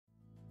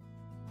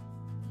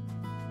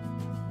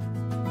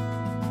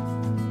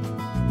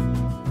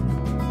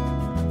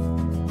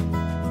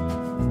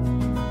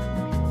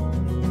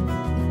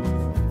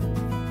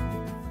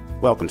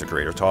Welcome to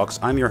Creator Talks.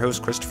 I'm your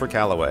host, Christopher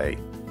Calloway.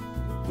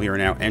 We are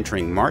now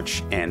entering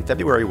March, and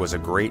February was a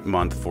great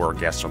month for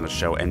guests on the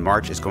show, and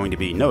March is going to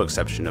be no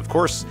exception, of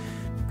course.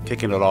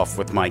 Kicking it off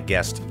with my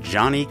guest,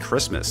 Johnnie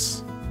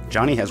Christmas.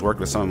 Johnnie has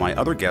worked with some of my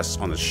other guests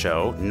on the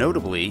show,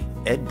 notably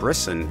Ed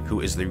Brisson,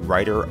 who is the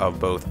writer of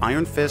both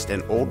Iron Fist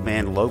and Old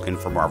Man Logan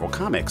for Marvel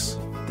Comics.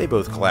 They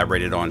both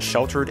collaborated on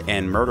Sheltered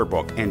and Murder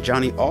Book, and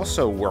Johnnie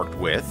also worked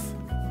with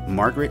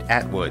Margaret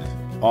Atwood,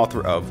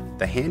 author of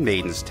The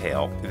Handmaid's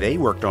Tale. They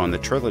worked on the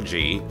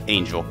trilogy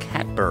Angel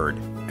Catbird.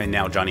 And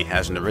now Johnnie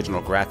has an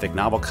original graphic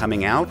novel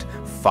coming out,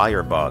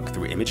 Firebug,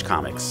 through Image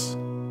Comics.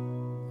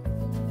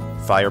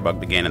 Firebug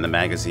began in the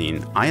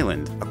magazine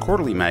Island, a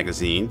quarterly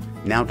magazine,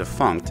 now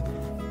defunct.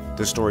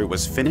 The story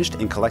was finished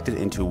and collected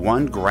into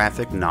one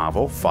graphic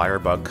novel,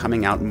 Firebug,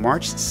 coming out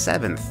March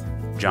 7th.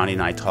 Johnnie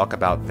and I talk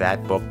about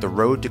that book, the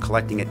road to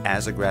collecting it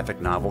as a graphic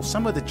novel,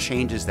 some of the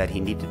changes that he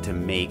needed to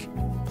make,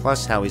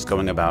 plus how he's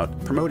going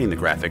about promoting the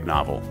graphic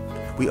novel.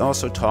 We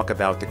also talk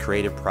about the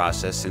creative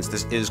process, since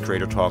this is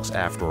Creator Talks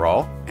after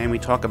all, and we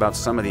talk about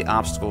some of the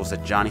obstacles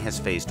that Johnnie has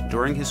faced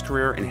during his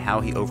career and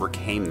how he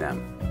overcame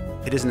them.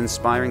 It is an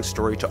inspiring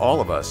story to all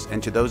of us,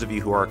 and to those of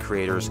you who are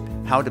creators,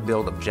 how to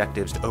build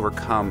objectives to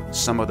overcome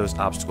some of those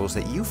obstacles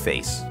that you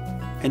face.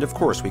 And of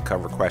course, we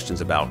cover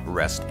questions about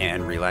rest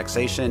and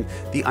relaxation,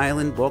 the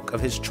island book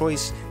of his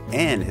choice,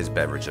 and his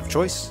beverage of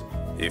choice.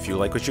 If you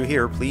like what you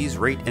hear, please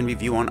rate and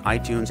review on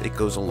iTunes. It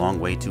goes a long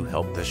way to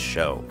help the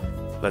show.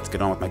 Let's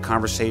get on with my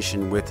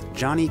conversation with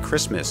Johnnie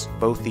Christmas,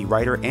 both the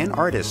writer and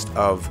artist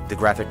of the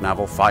graphic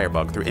novel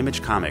Firebug through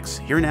Image Comics,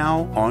 here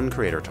now on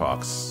Creator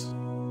Talks.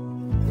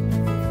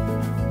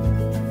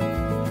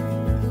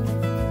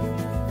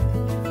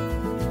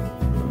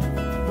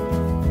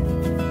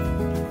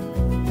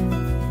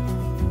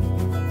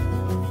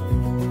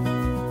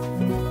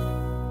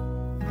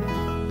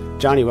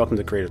 Johnnie, welcome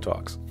to Creator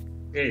Talks.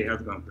 Hey,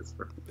 how's it going,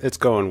 Christopher? It's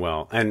going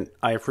well, and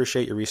I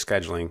appreciate your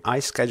rescheduling.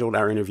 I scheduled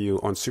our interview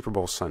on Super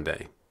Bowl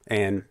Sunday,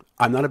 and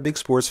I'm not a big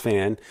sports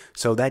fan,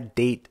 so that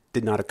date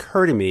did not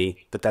occur to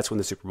me that that's when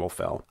the Super Bowl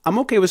fell. I'm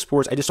okay with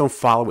sports, I just don't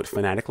follow it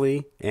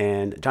fanatically.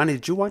 And Johnnie,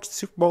 did you watch the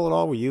Super Bowl at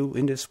all? Were you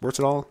into sports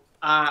at all?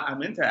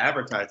 I'm into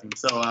advertising,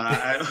 so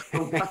I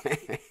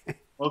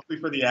mostly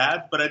for the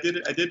ads, but I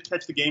did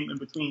catch the game in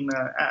between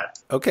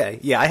ads. Okay,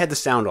 yeah, I had the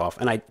sound off,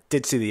 and I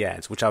did see the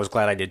ads, which I was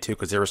glad I did too,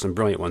 because there were some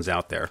brilliant ones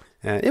out there.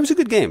 It was a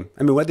good game.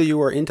 I mean, whether you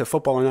were into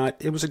football or not,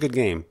 it was a good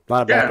game. A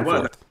lot of back and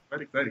forth.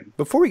 Quite exciting.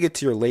 Before we get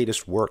to your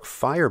latest work,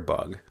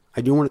 Firebug,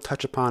 I do want to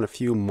touch upon a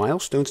few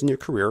milestones in your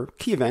career,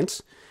 key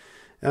events,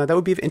 that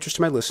would be of interest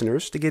to my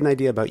listeners to get an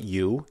idea about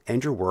you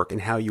and your work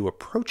and how you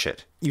approach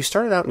it. You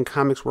started out in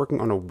comics working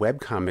on a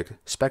webcomic,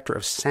 Spectre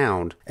of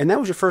Sound, and that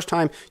was your first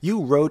time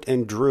you wrote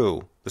and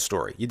drew the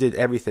story. You did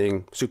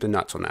everything soup to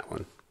nuts on that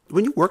one.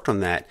 When you worked on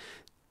that,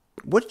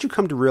 what did you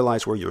come to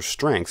realize were your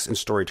strengths in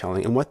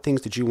storytelling, and what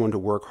things did you want to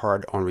work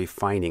hard on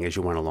refining as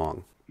you went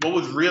along? What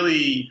was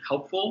really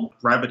helpful,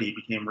 brevity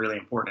became really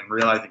important, and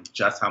realizing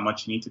just how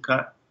much you need to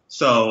cut.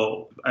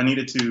 So I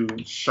needed to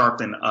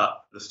sharpen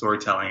up the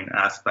storytelling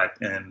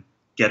aspect and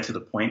get to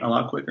the point a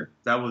lot quicker.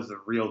 That was a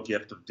real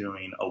gift of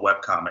doing a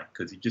webcomic,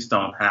 because you just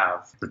don't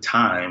have the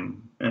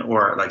time,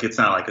 or like it's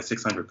not like a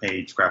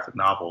 600-page graphic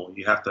novel.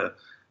 You have to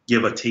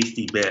give a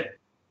tasty bit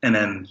and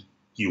then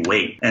you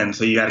wait. And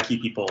so you got to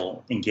keep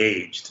people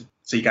engaged.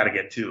 So you got to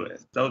get to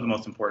it. That was the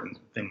most important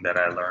thing that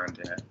I learned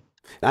in it.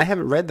 I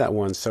haven't read that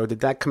one. So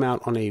did that come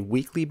out on a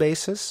weekly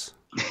basis?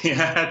 Yeah,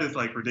 I had this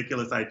like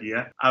ridiculous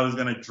idea. I was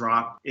going to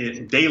drop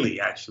it daily,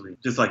 actually,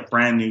 just like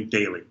brand new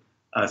daily,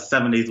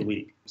 7 days a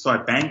week. So I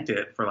banked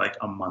it for like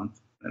a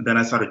month, and then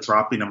I started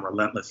dropping them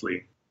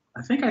relentlessly.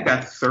 I think I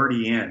got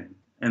 30 in,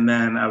 and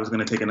then I was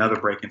going to take another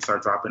break and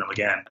start dropping them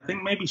again. I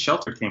think maybe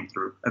Shelter came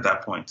through at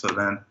that point. So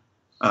then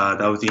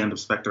that was the end of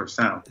Spectre of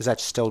Sound. Is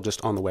that still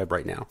just on the web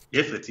right now?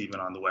 If it's even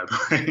on the web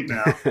right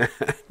now.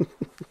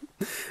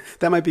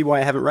 That might be why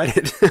I haven't read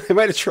it. I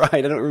might have tried.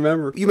 I don't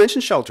remember. You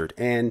mentioned Sheltered,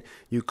 and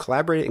you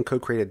collaborated and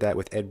co-created that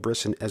with Ed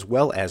Brisson as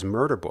well as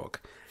Murder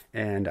Book.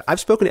 And I've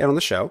spoken to Ed on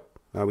the show.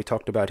 We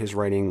talked about his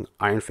writing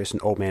Iron Fist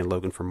and Old Man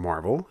Logan for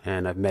Marvel,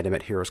 and I've met him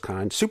at Heroes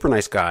Con. Super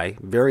nice guy,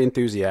 very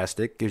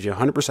enthusiastic, gives you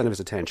 100% of his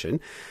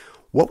attention.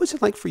 What was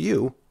it like for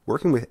you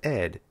working with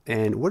Ed,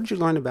 and what did you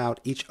learn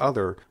about each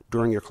other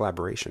during your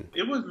collaboration?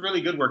 It was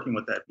really good working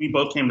with Ed. We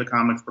both came to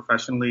comics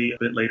professionally a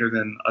bit later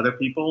than other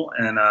people,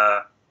 and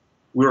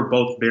we were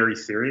both very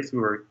serious. We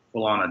were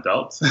full-on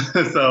adults.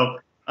 So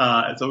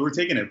we were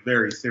taking it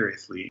very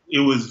seriously.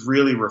 It was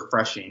really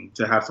refreshing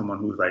to have someone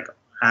who was like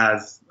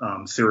as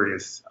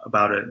serious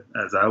about it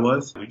as I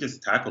was. We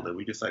just tackled it.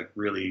 We just like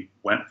really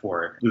went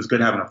for it. It was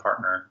good having a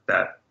partner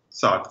that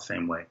saw it the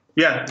same way.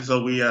 Yeah,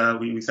 so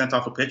we sent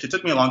off a pitch. It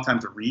took me a long time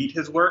to read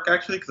his work,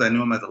 actually, because I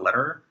knew him as a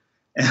letterer.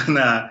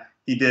 And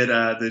he did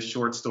this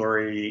short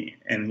story,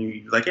 and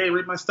he was like, hey,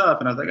 read my stuff.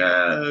 And I was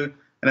like,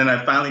 And then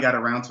I finally got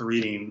around to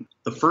reading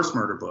the first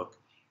Murder Book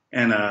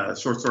and a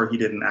short story he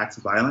did in Acts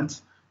of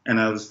Violence. And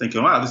I was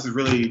thinking, wow, this is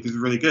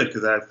really good,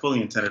 because I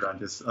fully intended on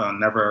just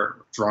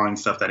never drawing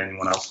stuff that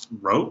anyone else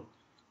wrote.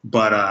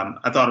 But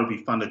I thought it would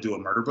be fun to do a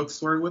murder book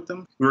story with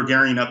him. We were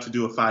gearing up to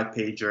do a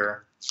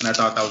 5-pager, and I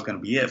thought that was going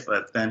to be it.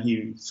 But then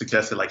he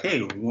suggested, like, hey,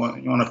 you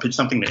want to pitch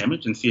something to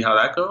Image and see how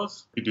that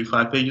goes? We do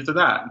 5 pages of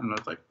that. And I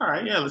was like, all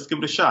right, yeah, let's give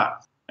it a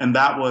shot. And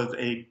that was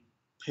a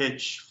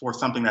pitch for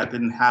something that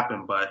didn't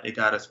happen, but it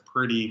got us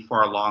pretty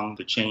far along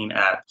the chain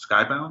at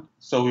Skybound.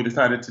 So we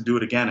decided to do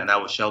it again, and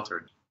that was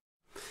Sheltered.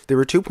 There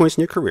were 2 points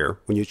in your career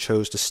when you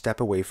chose to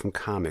step away from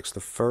comics. The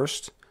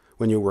first,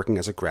 when you were working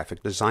as a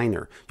graphic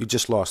designer. You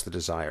just lost the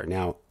desire.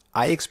 Now,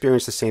 I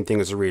experienced the same thing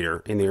as a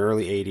reader in the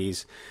early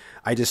 80s.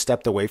 I just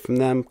stepped away from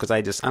them because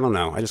I don't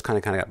know, I just kind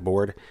of got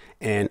bored.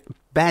 And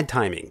bad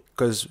timing,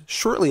 because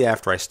shortly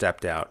after I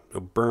stepped out,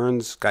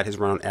 Burns got his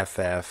run on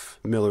FF,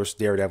 Miller's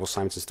Daredevil,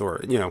 Simonson's Store.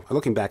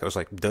 Looking back, I was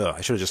like, duh, I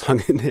should have just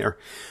hung in there.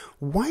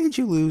 Why did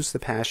you lose the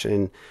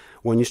passion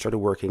when you started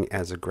working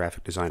as a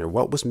graphic designer?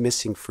 What was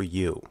missing for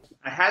you?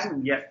 I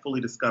hadn't yet fully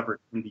discovered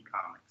indie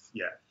comics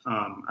yet.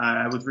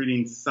 I was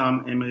reading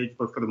some Image,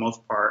 but for the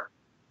most part,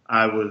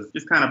 I was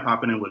just kind of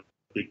popping in with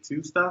Big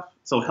Two stuff.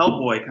 So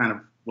Hellboy kind of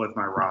was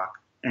my rock,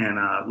 and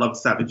loved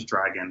Savage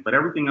Dragon. But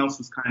everything else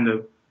was kind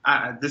of,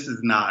 this is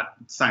not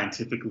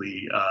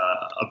scientifically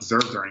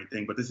observed or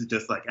anything, but this is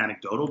just like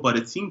anecdotal. But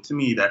it seemed to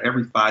me that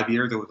every 5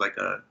 years there was like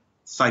a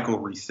cycle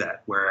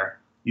reset where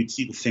you'd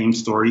see the same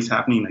stories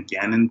happening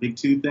again in Big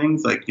Two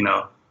things. Like,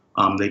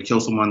 they'd kill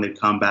someone, they'd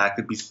come back.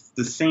 It'd be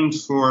the same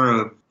sort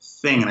of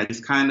thing. And I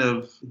just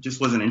it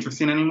just wasn't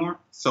interesting anymore.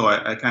 So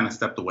I kind of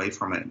stepped away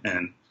from it.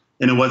 And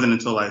it wasn't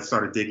until I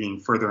started digging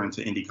further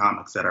into indie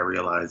comics that I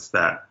realized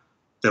that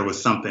there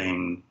was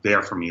something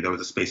there for me. There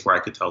was a space where I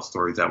could tell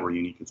stories that were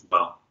unique as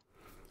well.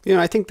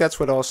 I think that's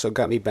what also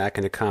got me back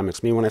into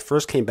comics. I mean, when I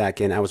first came back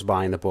in, I was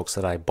buying the books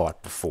that I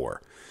bought before.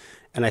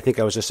 And I think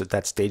I was just at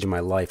that stage in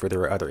my life where there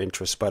were other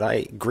interests. But I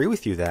agree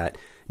with you that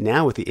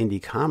now with the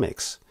indie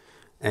comics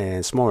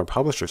and smaller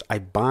publishers, I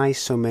buy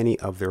so many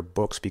of their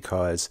books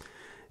because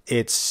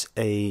it's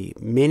a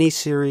mini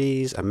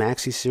series, a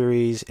maxi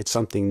series. It's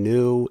something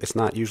new. It's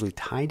not usually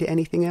tied to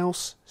anything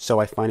else. So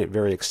I find it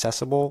very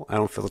accessible. I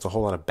don't feel there's a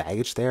whole lot of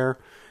baggage there.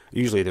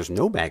 Usually there's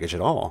no baggage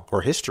at all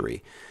or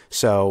history.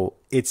 So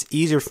it's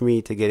easier for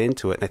me to get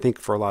into it. And I think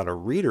for a lot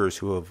of readers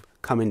who have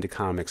come into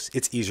comics,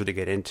 it's easier to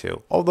get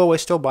into. Although I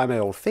still buy my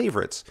old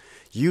favorites,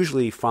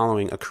 usually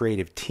following a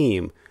creative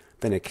team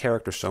than a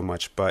character so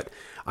much. But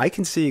I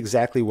can see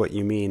exactly what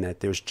you mean,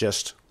 that there's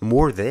just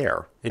more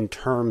there in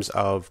terms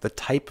of the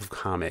type of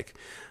comic,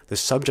 the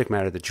subject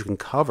matter that you can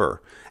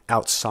cover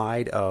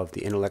outside of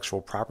the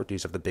intellectual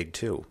properties of the Big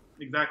Two.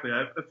 Exactly.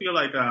 I feel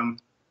like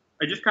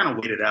I just kind of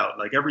wait it out.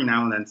 Like every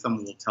now and then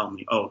someone will tell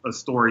me, oh, a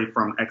story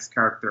from X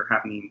character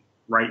happening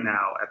right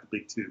now at the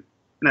Big Two.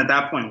 And at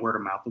that point, word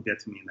of mouth will get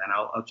to me, and then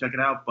I'll check it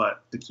out.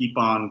 But to keep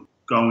on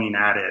going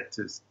at it,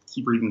 to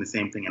keep reading the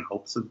same thing in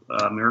hopes of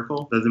a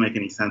miracle, doesn't make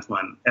any sense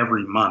when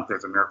every month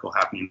there's a miracle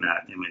happening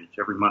at Image.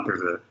 Every month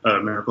there's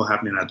a miracle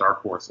happening at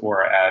Dark Horse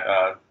or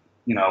at,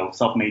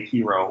 Self-Made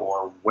Hero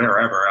or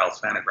wherever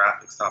else,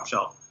 Fantagraphics, Top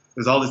Shelf.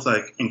 There's all this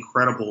like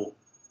incredible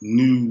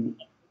new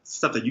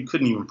stuff that you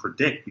couldn't even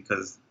predict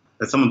because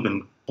that someone's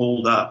been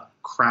pulled up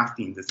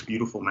crafting this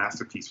beautiful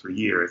masterpiece for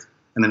years,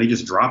 and then they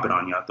just drop it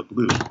on you out the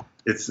blue.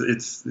 It's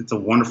a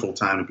wonderful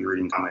time to be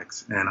reading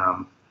comics,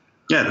 and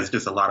there's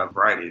just a lot of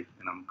variety,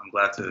 and I'm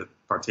glad to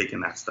partake in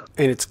that stuff.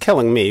 And it's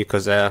killing me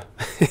because I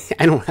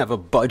don't have a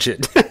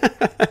budget.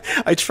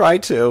 I try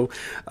to,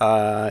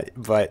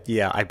 but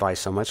yeah, I buy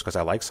so much because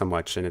I like so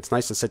much, and it's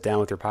nice to sit down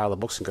with your pile of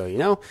books and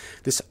go,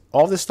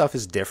 all this stuff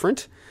is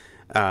different.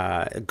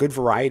 A good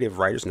variety of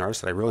writers and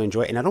artists that I really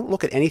enjoy, and I don't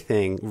look at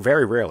anything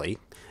very rarely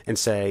and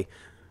say,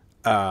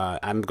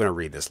 I'm going to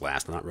read this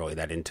last. I'm not really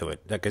that into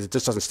it because it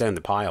just doesn't stay in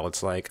the pile.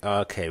 It's like,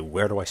 okay,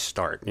 where do I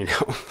start?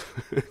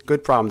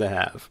 Good problem to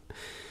have.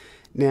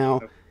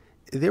 Now,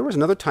 there was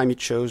another time you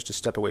chose to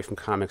step away from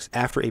comics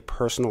after a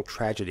personal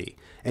tragedy,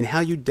 and how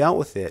you dealt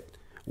with it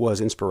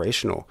was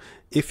inspirational.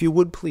 If you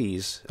would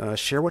please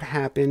share what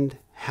happened,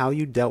 how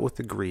you dealt with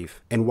the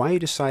grief, and why you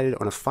decided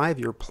on a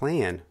 5-year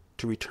plan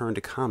to return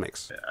to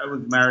comics. I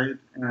was married,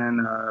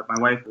 and my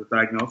wife was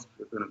diagnosed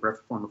with an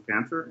aggressive form of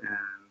cancer, and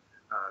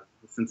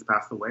since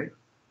passed away.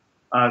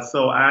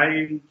 So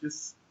I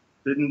just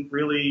didn't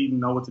really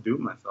know what to do with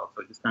myself.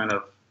 I just kind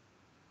of,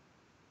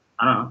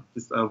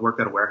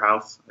 worked at a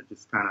warehouse. I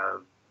just kind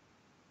of,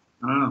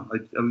 I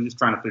was just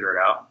trying to figure it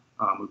out,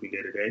 moving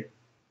day to day.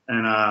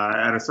 And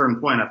at a certain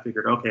point, I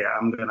figured, okay,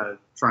 I'm going to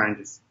try and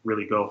just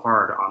really go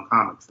hard on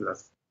comics. So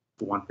that's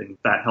the one thing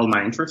that held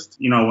my interest.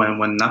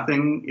 When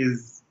nothing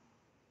is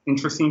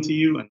interesting to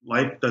you and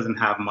life doesn't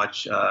have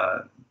much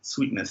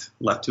sweetness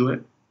left to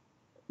it,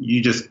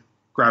 you just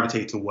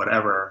gravitate to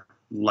whatever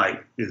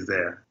light is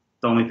there.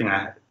 The only thing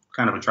that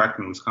kind of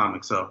attracted me was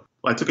comics. So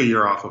I took a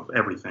year off of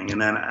everything.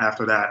 And then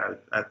after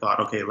that, I thought,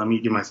 okay, let me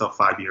give myself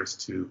 5 years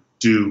to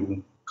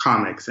do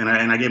comics. And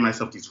I gave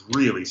myself these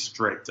really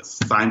strict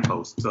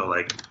signposts. So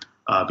like,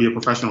 be a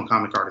professional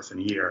comic artist in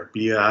a year,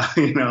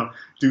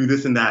 do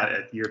this and that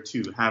at year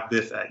 2, have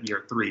this at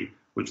year 3,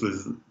 which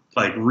was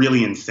like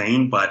really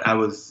insane. But I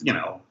was,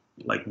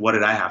 like, what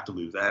did I have to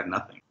lose? I had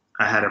nothing.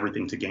 I had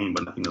everything to gain,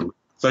 but nothing to lose.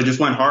 So I just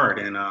went hard,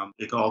 and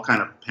it all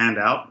kind of panned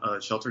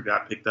out. Shelter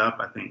got picked up,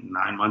 I think,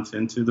 9 months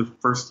into the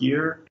first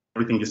year.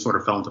 Everything just sort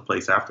of fell into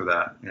place after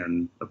that,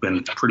 and I've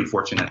been pretty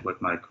fortunate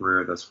with my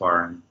career thus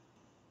far. And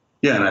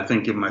yeah, and I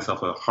think giving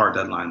myself a hard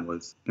deadline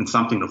was, and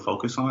something to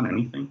focus on,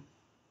 anything,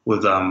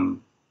 was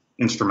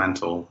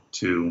instrumental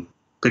to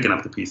picking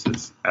up the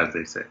pieces, as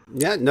they say.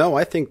 Yeah, no,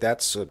 I think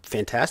that's a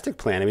fantastic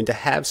plan. I mean, to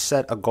have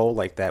set a goal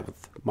like that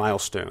with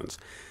milestones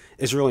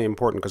is really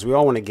important, because we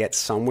all want to get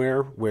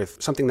somewhere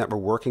with something that we're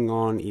working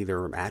on,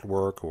 either at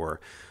work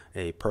or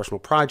a personal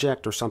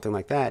project or something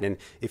like that. And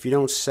if you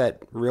don't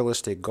set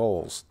realistic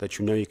goals that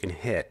you know you can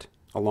hit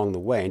along the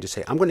way and just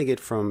say, I'm going to get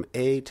from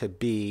A to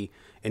B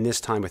in this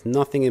time with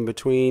nothing in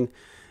between,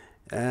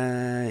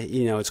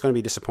 it's going to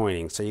be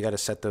disappointing. So you got to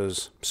set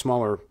those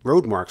smaller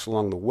road marks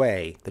along the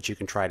way that you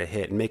can try to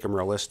hit and make them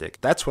realistic.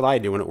 That's what I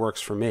do, and it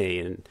works for me.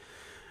 And,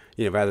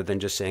 rather than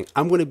just saying,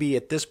 I'm going to be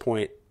at this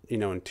point,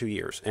 in 2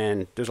 years.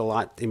 And there's a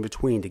lot in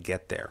between to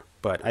get there.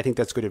 But I think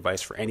that's good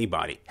advice for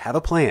anybody. Have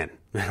a plan.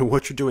 No matter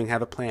what you're doing,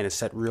 have a plan and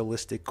set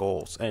realistic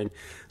goals. And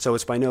so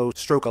it's by no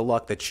stroke of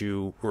luck that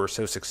you were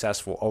so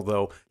successful,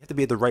 although you have to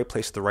be at the right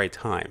place at the right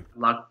time.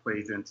 Luck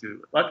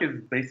is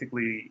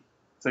basically,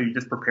 so you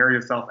just prepare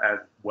yourself as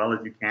well as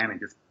you can and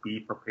just be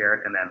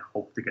prepared and then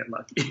hope to get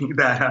lucky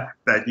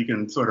that you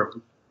can sort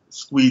of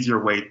squeeze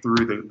your way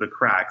through the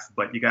cracks,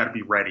 but you got to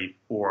be ready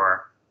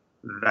for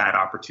that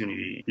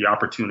opportunity. The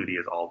opportunity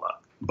is all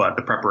luck, but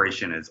the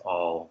preparation is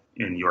all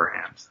in your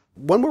hands.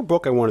 One more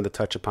book I wanted to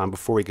touch upon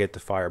before we get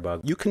to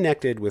Firebug. You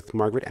connected with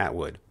Margaret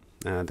Atwood,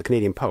 the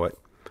Canadian poet,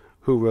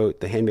 who wrote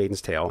The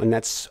Handmaid's Tale, and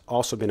that's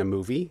also been a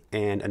movie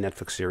and a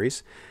Netflix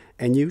series.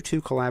 And you two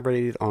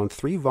collaborated on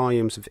 3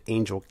 volumes of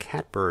Angel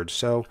Catbird.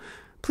 So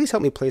please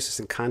help me place this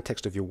in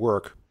context of your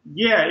work.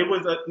 Yeah, it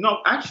was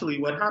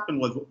actually what happened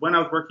was when I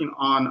was working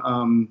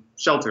on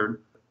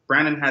Sheltered,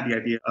 Brandon had the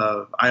idea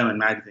of Island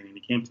magazine, and he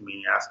came to me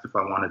and asked if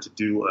I wanted to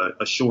do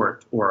a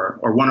short or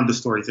one of the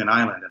stories in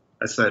Island.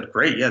 I said,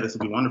 great, yeah, this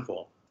would be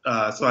wonderful.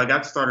 So I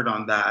got started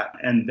on that,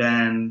 and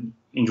then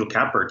Angel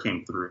Catbird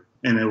came through,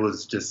 and it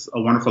was just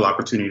a wonderful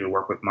opportunity to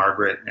work with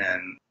Margaret.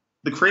 And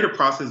the creative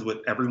process with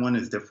everyone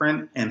is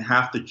different, and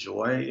half the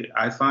joy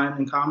I find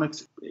in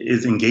comics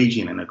is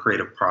engaging in a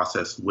creative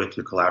process with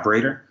your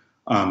collaborator,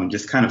 and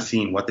just kind of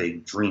seeing what they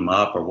dream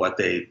up or what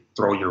they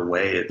throw your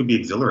way. It could be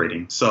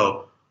exhilarating.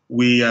 So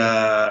we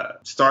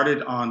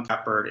started on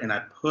Catbird, and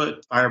I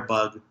put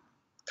Firebug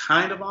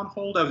kind of on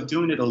hold. I was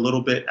doing it a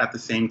little bit at the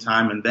same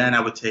time, and then I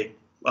would take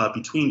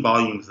between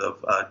volumes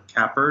of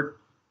Catbird,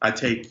 I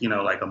take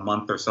like a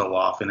month or so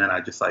off, and then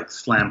I just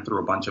slam through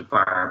a bunch of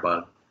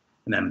Firebug,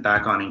 and then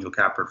back on Angel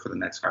Catbird for the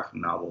next graphic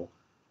novel.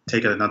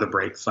 Take another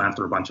break, slam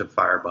through a bunch of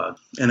Firebug,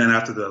 and then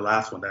after the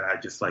last one, then I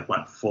just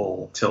went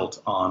full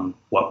tilt on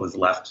what was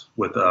left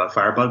with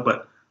Firebug.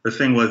 But the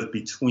thing was,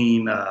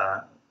 between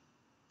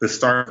the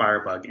start of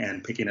Firebug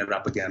and picking it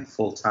up again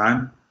full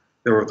time,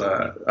 there was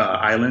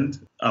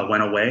Island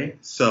went away.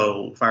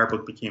 So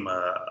Firebug became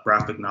a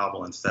graphic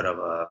novel instead of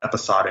a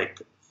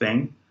episodic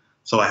thing.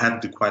 So I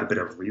had to do quite a bit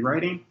of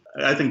rewriting.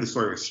 I think the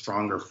story was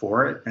stronger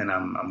for it, and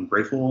I'm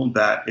grateful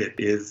that it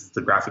is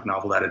the graphic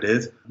novel that it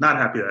is. Not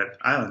happy that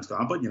Island's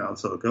gone, but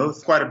so it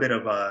goes. Quite a bit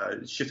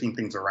of shifting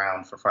things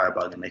around for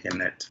Firebug and making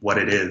it what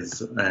it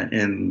is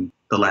in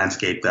the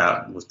landscape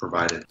that was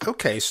provided.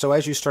 Okay, so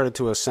as you started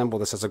to assemble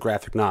this as a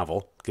graphic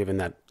novel, given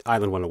that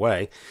Island went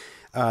away,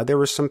 there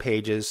were some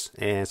pages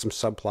and some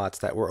subplots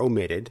that were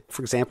omitted.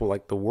 For example,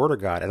 like the Word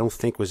of God, I don't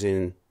think was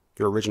in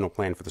your original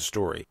plan for the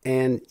story.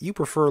 And you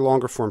prefer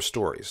longer form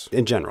stories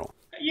in general.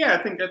 Yeah,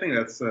 I think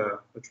that's a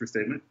true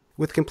statement.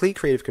 With complete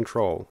creative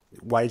control,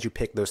 why did you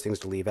pick those things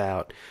to leave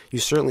out? You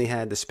certainly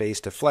had the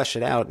space to flesh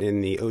it out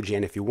in the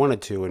OGN if you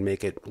wanted to and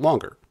make it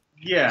longer.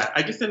 Yeah,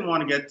 I just didn't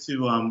want to get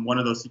to one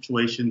of those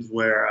situations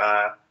where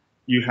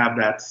you have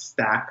that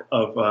stack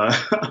of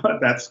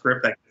that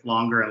script that gets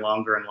longer and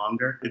longer and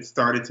longer. It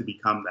started to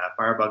become that.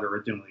 Firebug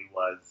originally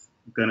was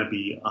going to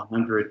be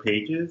 100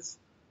 pages,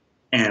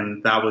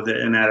 and that was it.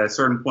 And at a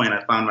certain point,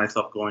 I found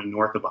myself going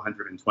north of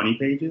 120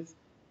 pages.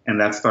 And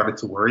that started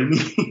to worry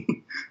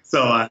me.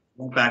 So I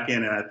went back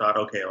in and I thought,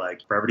 okay,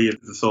 brevity is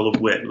the soul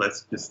of wit.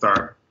 Let's just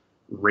start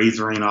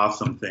razoring off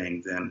some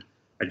things. And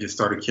I just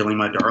started killing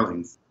my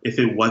darlings. If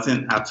it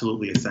wasn't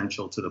absolutely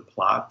essential to the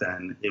plot,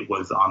 then it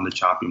was on the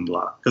chopping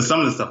block. Because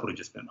some of the stuff would have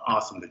just been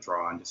awesome to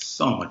draw and just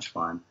so much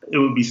fun. It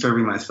would be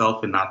serving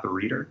myself and not the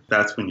reader.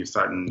 That's when you're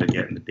starting to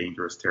get in the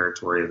dangerous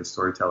territory of the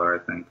storyteller, I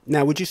think.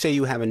 Now, would you say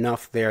you have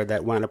enough there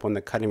that wound up on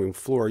the cutting room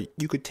floor?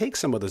 You could take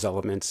some of those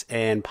elements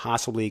and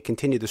possibly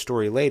continue the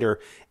story later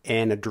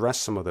and address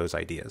some of those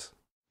ideas.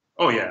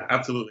 Oh, yeah,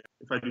 absolutely.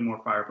 If I do more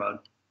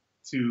Firebug,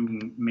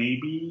 to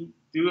maybe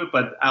do it,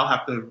 but I'll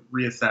have to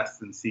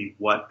reassess and see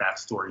what that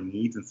story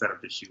needs instead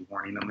of just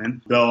shoehorning them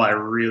in. Though I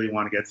really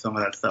want to get some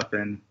of that stuff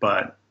in,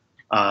 but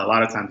a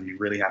lot of times you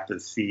really have to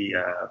see,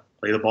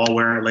 play the ball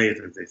where it lays,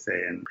 as they say,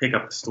 and pick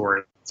up the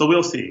story. So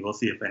we'll see. We'll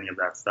see if any of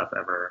that stuff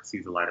ever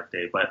sees the light of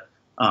day. But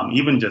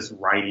even just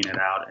writing it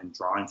out and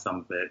drawing some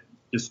of it,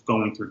 just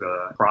going through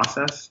the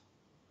process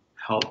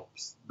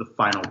helps the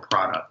final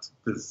product,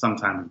 because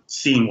sometimes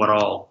seeing what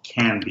all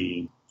can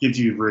be gives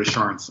you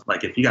reassurance.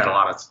 Like if you got a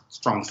lot of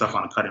strong stuff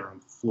on a cutting room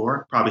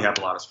floor, probably have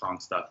a lot of strong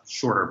stuff.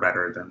 Shorter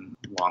better than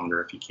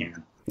longer if you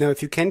can. Now,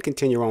 if you can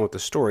continue on with the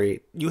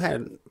story, you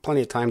had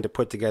plenty of time to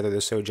put together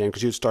this OJ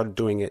because you had started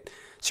doing it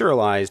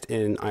serialized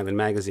in Island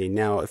Magazine.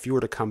 Now, if you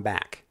were to come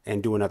back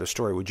and do another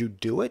story, would you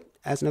do it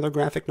as another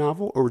graphic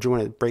novel, or would you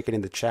want to break it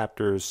into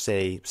chapters,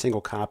 say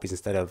single copies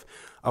instead of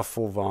a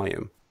full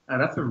volume?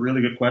 That's a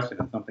really good question,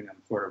 and something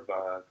I'm sort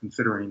of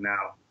considering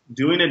now.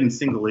 Doing it in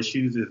single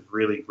issues is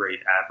really great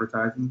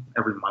advertising.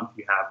 Every month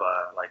you have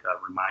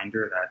a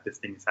reminder that this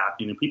thing is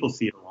happening, and people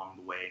see it along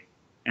the way,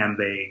 and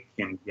they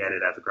can get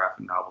it as a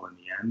graphic novel in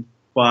the end.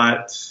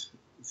 But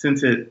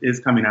since it is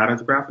coming out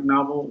as a graphic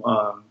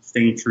novel,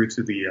 staying true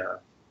to the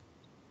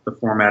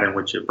format in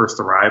which it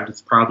first arrived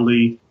is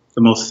probably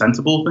the most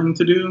sensible thing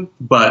to do.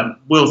 But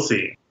we'll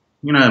see.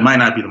 You know, it might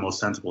not be the most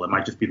sensible. It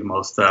might just be the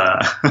most.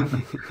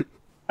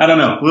 I don't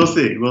know. We'll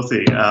see. We'll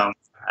see.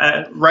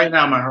 Right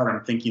now, in my heart,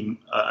 I'm thinking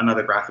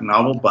another graphic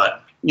novel.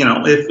 But you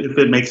know, if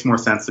it makes more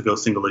sense to go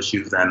single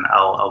issues, then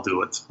I'll do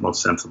what's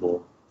most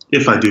sensible.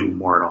 If I do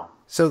more at all.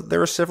 So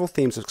there are several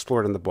themes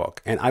explored in the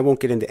book, and I won't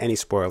get into any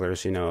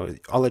spoilers. You know,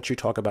 I'll let you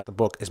talk about the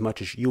book as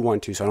much as you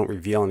want to, so I don't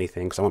reveal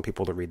anything, because I want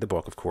people to read the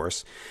book, of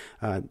course.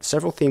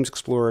 Several themes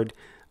explored.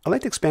 I'd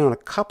like to expand on a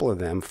couple of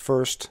them.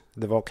 First,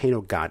 the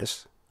volcano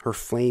goddess. Her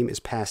flame is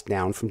passed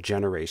down from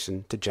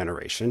generation to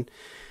generation.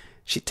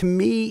 To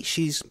me,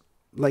 she's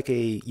like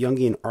a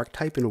Jungian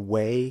archetype in a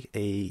way,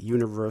 a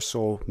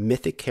universal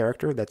mythic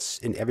character that's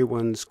in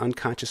everyone's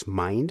unconscious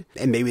mind.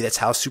 And maybe that's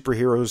how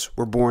superheroes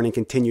were born and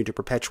continue to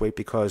perpetuate,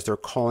 because they're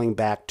calling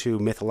back to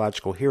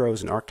mythological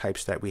heroes and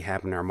archetypes that we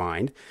have in our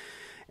mind.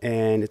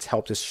 And it's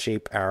helped us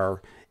shape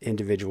our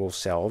individual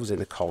selves in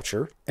the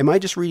culture. Am I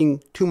just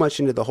reading too much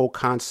into the whole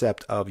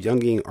concept of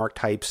Jungian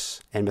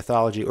archetypes and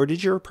mythology, or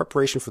did your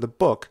preparation for the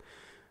book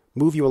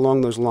move you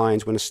along those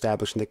lines when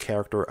establishing the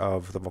character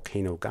of the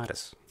volcano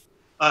goddess?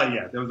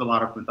 Yeah, there was a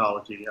lot of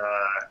mythology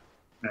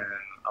and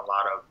a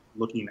lot of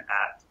looking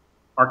at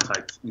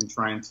archetypes and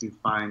trying to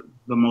find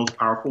the most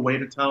powerful way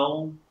to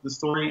tell the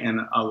story, and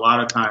a lot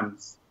of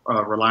times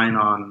relying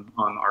on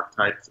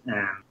archetypes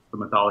and the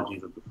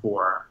mythologies of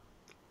before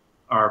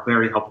are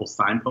very helpful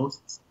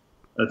signposts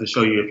to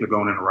show you if you're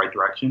going in the right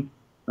direction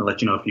and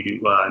let you know if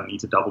you need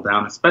to double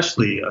down,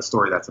 especially a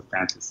story that's a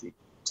fantasy.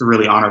 To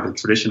really honor the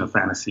tradition of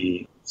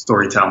fantasy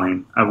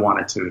storytelling, I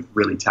wanted to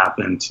really tap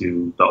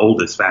into the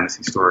oldest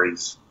fantasy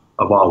stories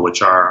of all,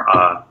 which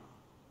are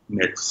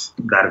myths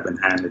that have been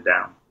handed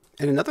down.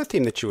 And another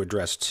theme that you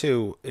address,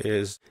 too,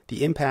 is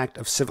the impact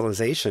of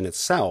civilization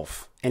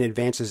itself and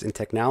advances in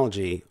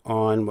technology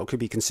on what could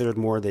be considered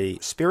more the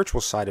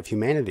spiritual side of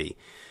humanity.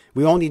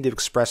 We all need to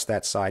express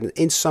that side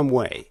in some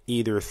way,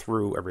 either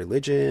through a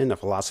religion, a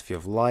philosophy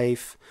of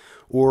life,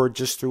 or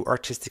just through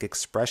artistic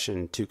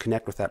expression to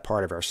connect with that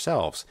part of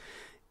ourselves.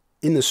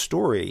 In the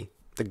story,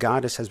 the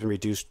goddess has been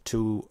reduced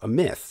to a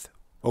myth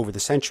over the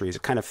centuries.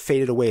 It kind of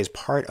faded away as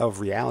part of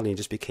reality and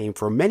just became,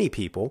 for many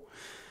people,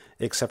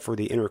 except for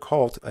the inner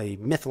cult, a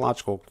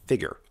mythological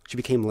figure. She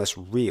became less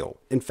real.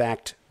 In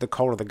fact, the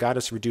cult of the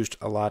goddess reduced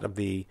a lot of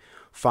the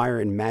fire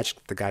and magic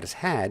that the goddess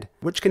had,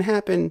 which can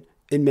happen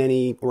in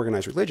many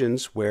organized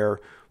religions where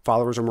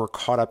followers are more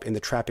caught up in the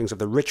trappings of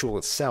the ritual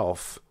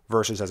itself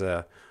versus as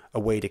a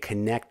way to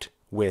connect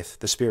with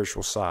the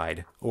spiritual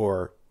side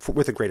or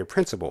with a greater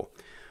principle.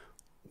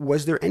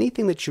 Was there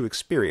anything that you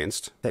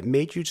experienced that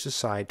made you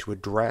decide to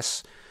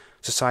address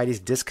society's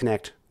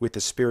disconnect with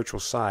the spiritual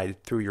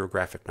side through your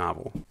graphic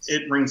novel?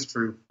 It rings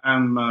true.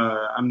 I'm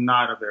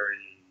not a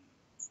very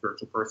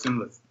spiritual person.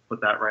 Let's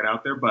put that right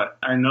out there. But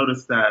I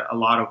noticed that a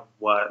lot of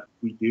what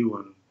we do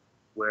and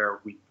where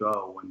we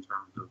go in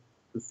terms of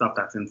the stuff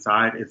that's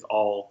inside is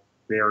all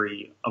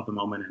very of the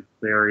moment and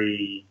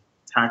very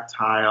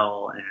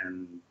tactile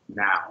and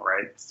now,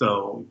 right?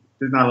 So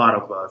there's not a lot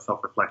of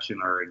self-reflection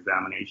or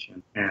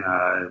examination.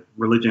 And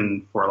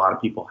religion, for a lot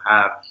of people,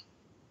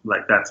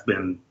 that's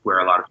been where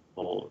a lot of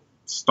people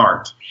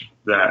start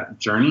that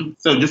journey.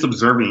 So just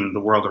observing the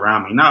world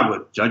around me, not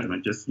with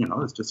judgment, just,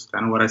 it's just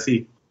kind of what I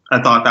see.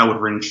 I thought that would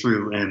ring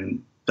true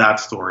in that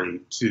story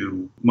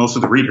to most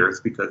of the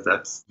readers, because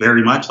that's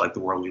very much like the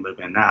world we live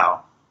in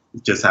now.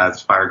 It just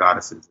has fire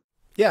goddesses.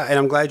 Yeah, and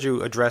I'm glad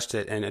you addressed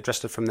it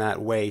from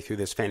that way through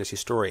this fantasy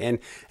story. And,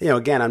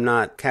 again, I'm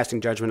not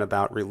casting judgment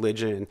about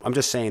religion. I'm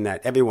just saying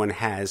that everyone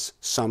has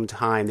some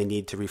time they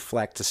need to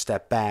reflect, to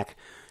step back,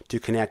 to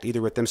connect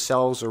either with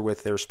themselves or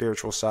with their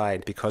spiritual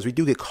side, because we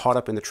do get caught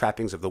up in the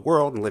trappings of the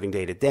world and living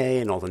day to day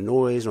and all the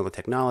noise and all the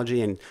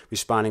technology and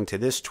responding to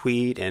this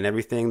tweet and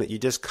everything, that you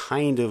just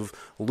kind of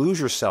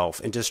lose yourself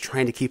in just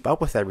trying to keep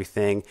up with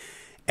everything.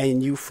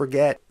 And you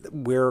forget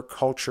where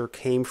culture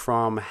came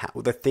from,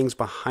 the things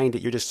behind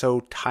it. You're just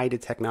so tied to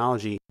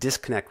technology,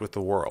 disconnect with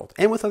the world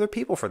and with other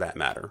people for that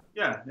matter.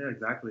 Yeah,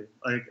 exactly.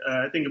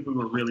 I think if we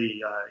were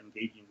really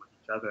engaging with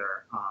each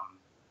other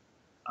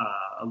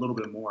a little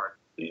bit more,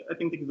 I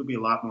think things would be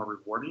a lot more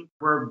rewarding.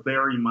 We're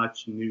very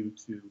much new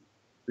to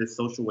this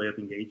social way of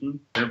engaging.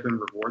 There have been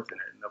rewards in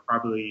it, and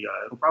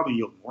it'll probably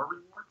yield more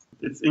rewards.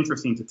 It's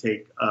interesting to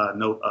take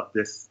note of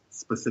this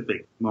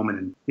specific moment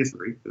in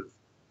history because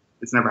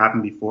it's never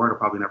happened before. It'll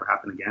probably never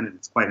happen again, and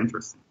it's quite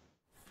interesting.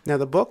 Now,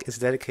 the book is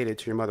dedicated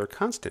to your mother,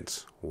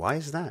 Constance. Why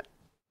is that?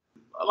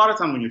 A lot of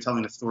time when you're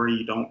telling a story,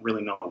 you don't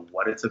really know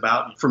what it's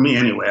about. For me,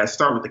 anyway, I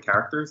start with the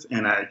characters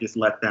and I just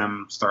let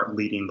them start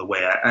leading the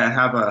way. I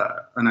have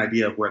an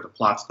idea of where the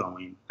plot's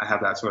going. I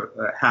have that sort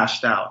of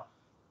hashed out.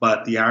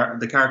 But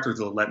the characters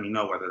will let me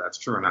know whether that's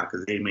true or not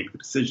because they make the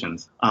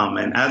decisions.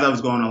 And as I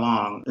was going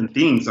along, and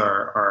themes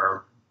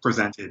are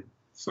presented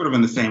sort of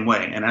in the same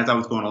way. And as I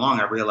was going along,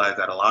 I realized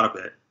that a lot of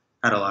it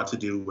had a lot to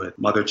do with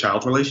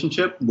mother-child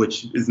relationship,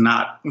 which is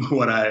not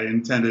what I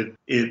intended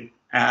it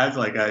as.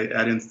 Like, I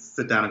didn't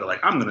sit down and go,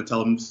 like, I'm going to tell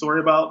them a story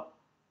about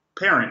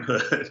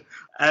parenthood.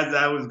 As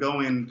I was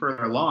going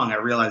further along, I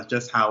realized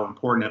just how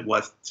important it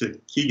was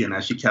to Keegan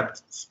as she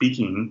kept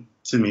speaking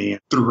to me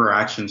through her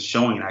actions,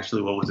 showing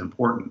actually what was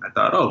important. I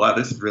thought, oh, wow,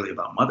 this is really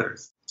about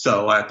mothers.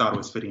 So I thought it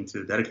was fitting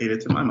to dedicate it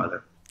to my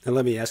mother. And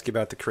let me ask you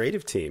about the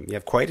creative team. You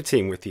have quite a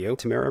team with you.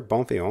 Tamara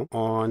Bonfillon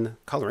on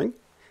coloring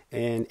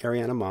and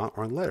Ariana Ma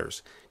on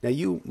letters. Now,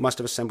 you must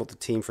have assembled a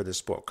team for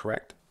this book,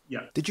 correct?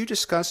 Yeah. Did you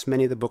discuss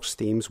many of the book's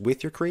themes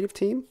with your creative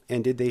team?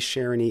 And did they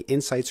share any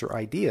insights or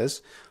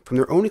ideas from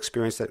their own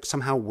experience that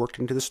somehow worked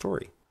into the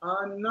story?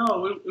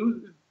 No, it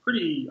was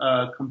pretty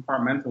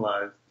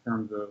compartmentalized in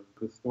terms of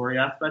the story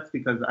aspects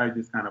because I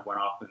just kind of went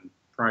off and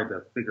tried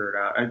to figure it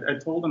out. I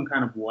told them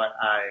kind of what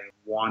I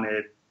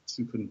wanted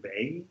to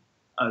convey,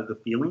 the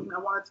feeling I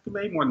wanted to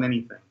convey more than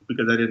anything,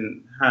 because I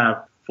didn't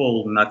have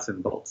full nuts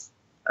and bolts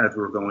as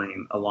we were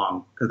going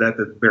along. Because at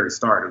the very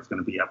start, it was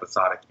going to be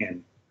episodic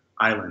in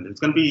Island. It's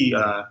going to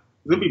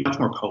be much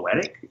more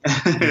poetic.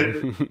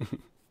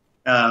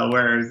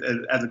 Whereas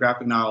as a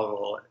graphic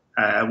novel,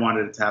 I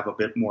wanted it to have a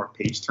bit more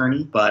page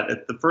turny.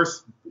 But the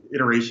first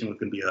iteration was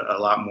going to be a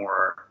lot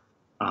more.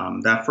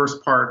 That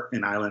first part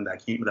in Island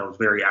that was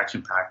very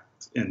action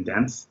packed and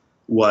dense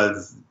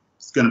was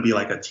going to be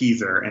like a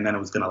teaser, and then it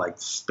was going to like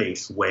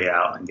space way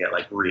out and get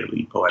like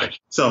really poetic.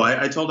 So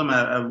I told him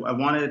I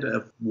wanted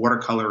a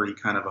watercolory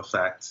kind of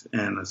effect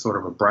and a sort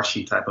of a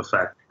brushy type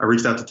effect. I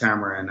reached out to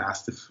Tamara and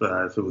asked if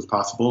it was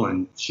possible,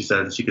 and she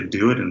said she could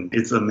do it, and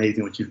it's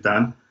amazing what she's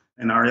done.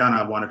 And Ariana,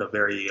 I wanted a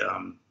very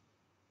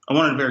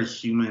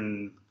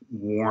human,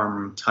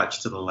 warm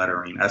touch to the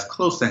lettering, as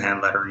close to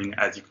hand lettering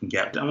as you can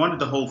get. I wanted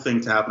the whole thing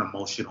to have an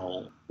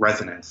emotional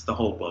resonance, the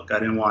whole book. I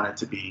didn't want it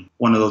to be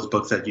one of those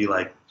books that you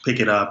like pick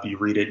it up, you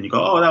read it, and you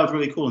go, oh, that was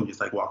really cool, and just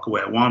like walk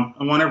away. I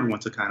want everyone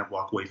to kind of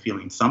walk away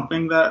feeling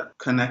something that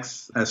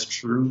connects as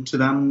true to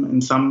them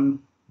in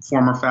some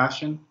form or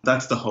fashion.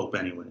 That's the hope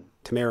anyway.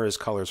 Tamara's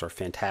colors are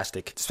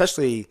fantastic,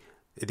 especially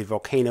the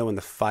volcano and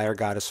the fire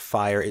goddess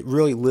fire. It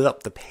really lit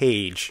up the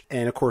page,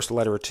 and of course the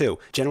letterer too.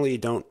 Generally, you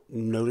don't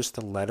notice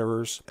the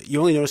letterers.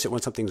 You only notice it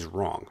when something's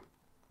wrong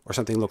or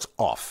something looks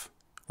off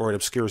or it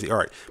obscures the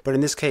art. But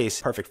in this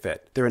case, perfect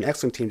fit. They're an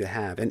excellent team to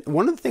have. And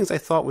one of the things I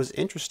thought was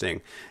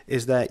interesting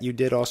is that you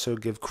did also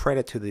give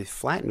credit to the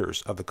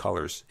flatteners of the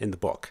colors in the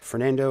book,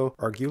 Fernando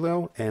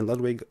Arguello and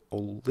Ludwig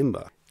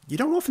Olimba. You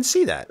don't often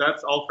see that.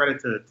 That's all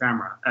credit to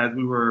Tamara. As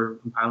we were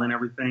compiling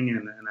everything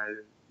and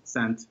I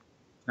sent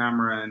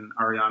Tamara and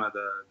Ariana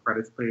the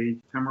credits page,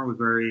 Tamara was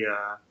very,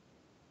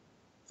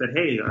 said,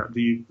 hey, do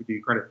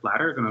you credit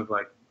flatters? And I was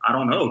like, I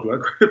don't know. Do I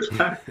credit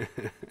flatters?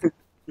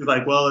 He was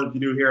like, well, if you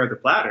do, here are the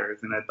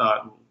flatters. And I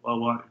thought,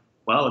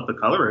 well, if the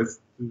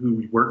colorist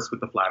who works with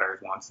the flatters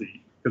wants to,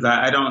 because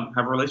I don't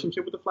have a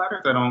relationship with the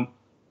flatters. I don't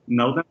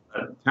know them,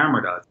 but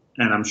Tamara does.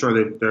 And I'm sure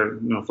their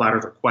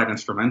flatters are quite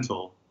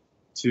instrumental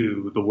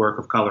to the work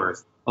of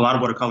colorists. A lot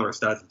of what a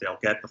colorist does is they'll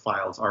get the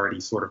files already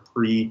sort of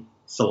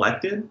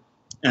pre-selected.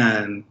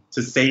 And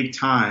to save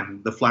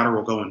time, the flatter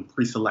will go and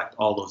pre-select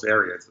all those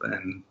areas,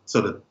 and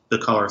so that the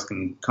colorist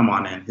can come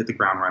on in, hit the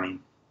ground running,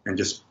 and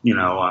just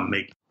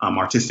make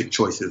artistic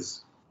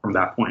choices from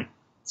that point.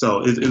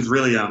 So it's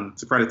really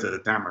it's a credit to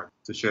Tamara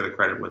to share the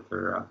credit with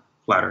her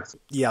flatters.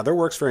 Yeah, their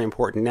work's very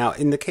important. Now,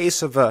 in the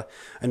case of an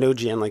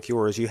OGN like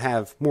yours, you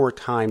have more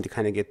time to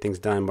kind of get things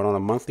done, but on a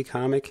monthly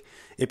comic,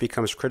 it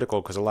becomes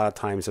critical because a lot of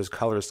times those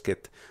colorists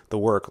get the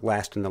work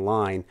last in the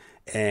line,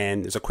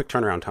 and there's a quick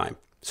turnaround time.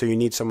 So you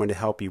need someone to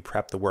help you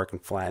prep the work and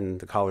flatten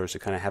the colors to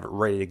kind of have it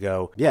ready to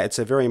go. Yeah, it's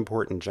a very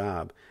important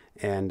job.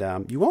 And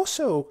you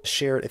also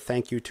shared a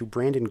thank you to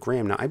Brandon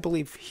Graham. Now, I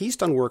believe he's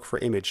done work for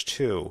Image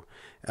too.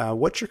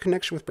 What's your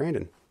connection with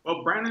Brandon?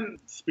 Well, Brandon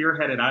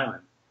spearheaded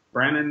Island.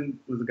 Brandon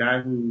was the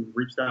guy who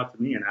reached out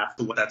to me and asked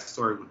what that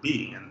story would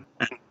be. And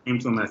I came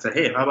to him and I said,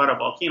 hey, how about a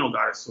volcano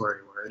goddess story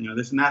where,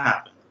 this and that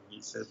happened? And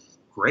he said,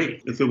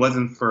 great. If it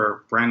wasn't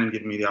for Brandon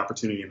giving me the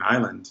opportunity in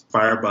Island,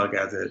 Firebug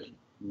as it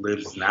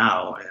lives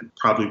now and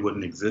probably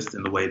wouldn't exist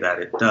in the way that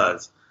it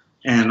does.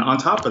 And on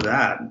top of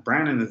that,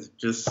 Brandon is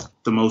just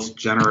the most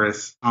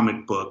generous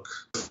comic book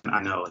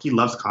I know. He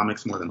loves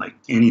comics more than like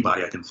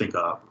anybody I can think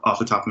of off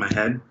the top of my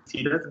head.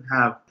 He doesn't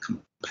have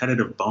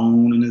competitive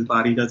bone in his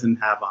body. He doesn't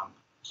have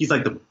he's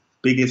like the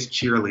biggest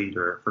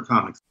cheerleader for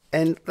comics.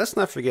 And let's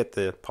not forget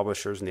the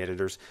publishers and the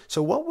editors.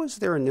 So what was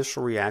their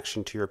initial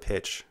reaction to your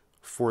pitch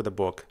for the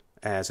book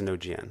as an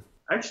OGN?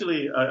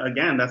 Actually,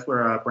 again, that's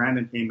where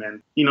Brandon came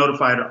in. He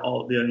notified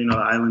all the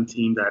Island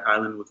team that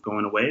Island was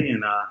going away,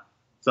 and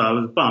so I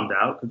was bummed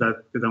out because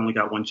I only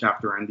got one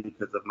chapter in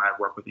because of my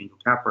work with Angel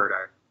Catbird.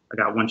 I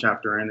got one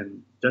chapter in,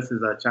 and just as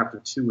chapter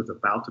 2 was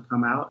about to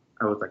come out,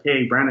 I was like,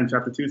 "Hey, Brandon,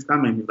 chapter 2 is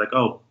coming." He's like,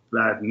 "Oh,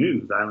 bad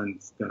news!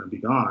 Island's gonna be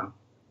gone."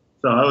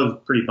 So I was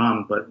pretty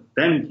bummed, but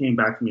then he came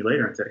back to me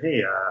later and said,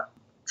 "Hey,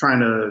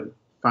 trying to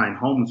find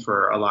homes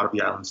for a lot of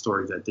the Island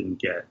stories that didn't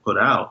get put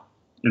out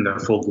in their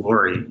full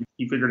glory."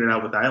 He figured it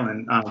out with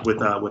Island,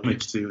 with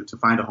Mitch to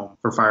find a home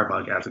for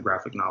Firebug as a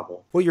graphic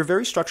novel. Well, you're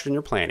very structured in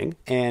your planning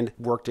and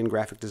worked in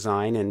graphic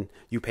design, and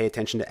you pay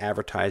attention to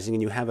advertising,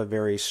 and you have a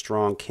very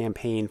strong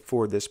campaign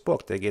for this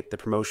book to get the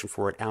promotion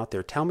for it out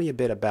there. Tell me a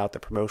bit about the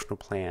promotional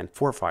plan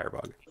for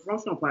Firebug. The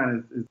promotional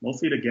plan is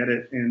mostly to get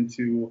it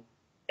into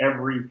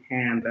every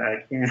hand that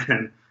I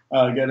can,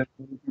 get it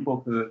to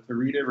people to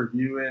read it,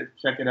 review it,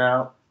 check it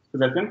out.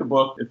 Because I think the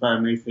book, if I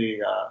may say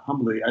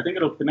humbly, I think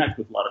it'll connect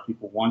with a lot of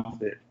people once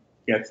it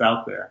gets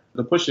out there.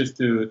 The push is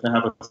to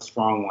have a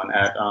strong one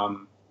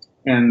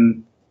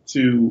and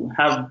to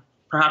have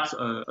perhaps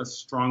a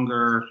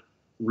stronger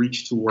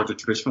reach towards a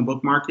traditional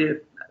book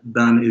market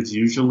than is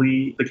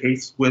usually the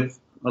case with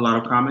a lot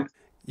of comics.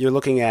 You're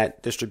looking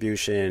at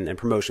distribution and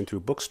promotion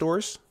through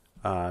bookstores.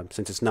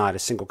 Since it's not a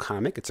single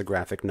comic, it's a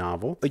graphic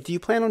novel. But do you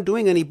plan on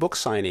doing any book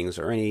signings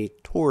or any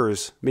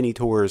tours, mini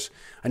tours?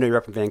 I know you're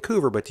up in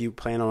Vancouver, but do you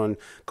plan on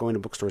going to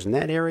bookstores in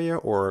that area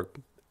or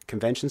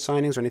convention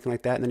signings or anything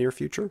like that in the near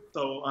future?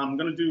 So I'm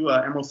going to do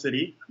Emerald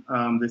City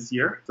this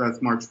year. So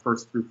that's March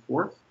 1st through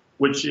 4th,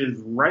 which is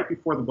right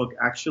before the book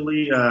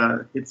actually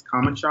hits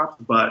comic shops,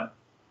 but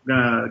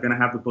gonna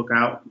have the book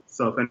out.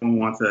 So if anyone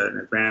wants an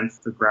advance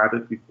to grab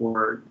it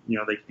before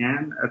they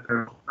can at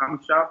their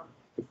comic shop,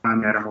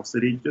 time at Emerald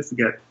City, just to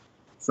get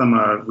some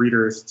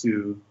readers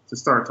to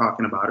start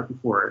talking about it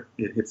before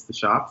it hits the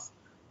shops.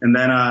 And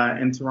then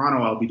in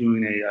Toronto, I'll be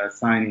doing a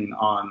signing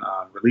on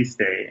release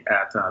day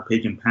at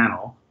Page and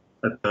Panel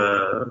at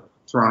the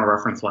Toronto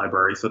Reference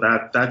Library. So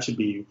that should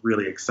be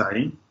really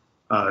exciting.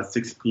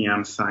 6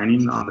 p.m.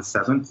 signing on the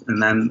 7th.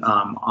 And then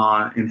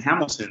in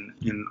Hamilton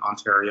in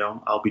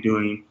Ontario, I'll be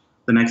doing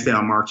the next day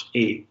on March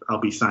 8th. I'll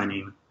be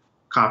signing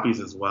copies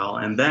as well.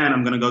 And then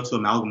I'm going to go to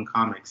Amalgam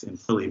Comics in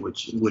Philly,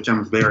 which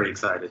I'm very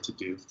excited to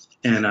do,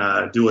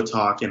 and do a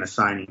talk and a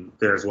signing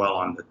there as well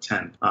on the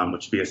 10th,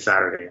 which will be a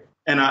Saturday.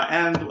 And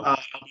I'll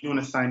be doing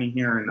a signing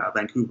here in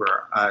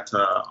Vancouver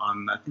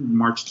on I think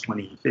March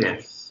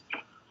 25th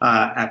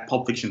at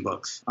Pulp Fiction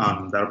Books.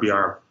 That'll be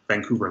our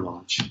Vancouver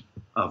launch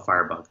of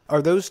Firebug.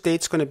 Are those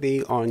dates going to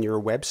be on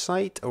your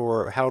website,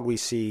 or how do we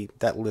see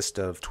that list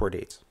of tour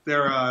dates?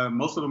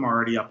 Most of them are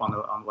already up on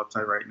the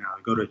website right now.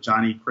 Go to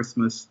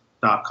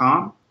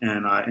johnnychristmas.com,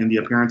 and in the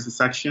appearances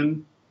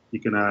section, you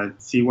can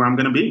see where I'm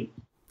going to be.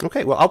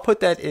 Okay, well, I'll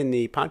put that in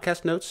the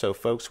podcast notes. So,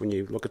 folks, when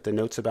you look at the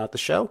notes about the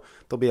show,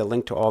 there'll be a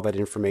link to all that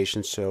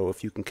information. So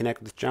if you can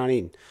connect with Johnnie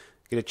and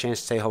get a chance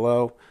to say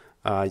hello,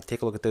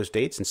 take a look at those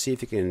dates and see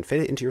if you can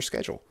fit it into your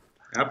schedule.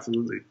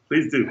 Absolutely.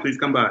 Please do. Please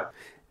come by.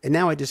 And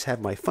now I just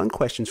have my fun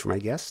questions for my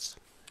guests.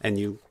 And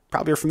you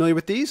probably are familiar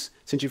with these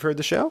since you've heard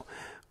the show.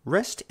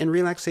 Rest and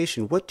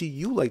relaxation. What do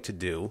you like to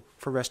do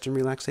for rest and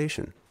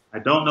relaxation? I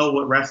don't know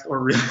what rest or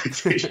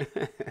relaxation.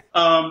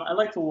 I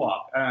like to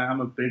walk. I'm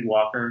a big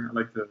walker. I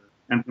like to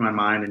empty my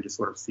mind and just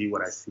sort of see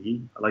what I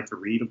see. I like to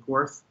read, of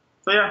course.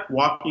 So yeah,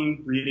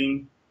 walking,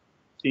 reading,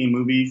 seeing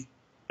movies,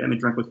 getting a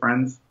drink with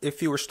friends.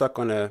 If you were stuck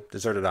on a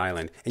deserted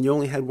island and you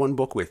only had one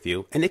book with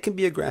you, and it can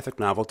be a graphic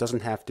novel, it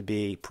doesn't have to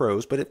be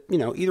prose, but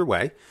either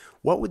way,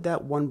 what would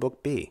that one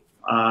book be?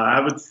 I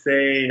would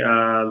say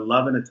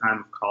Love in a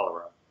Time of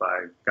Cholera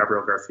by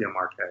Gabriel Garcia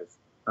Marquez.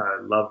 I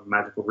love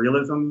magical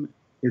realism.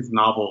 His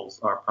novels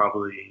are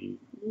probably,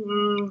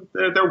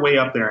 they're way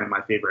up there in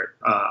my favorite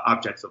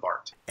objects of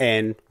art.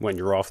 And when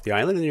you're off the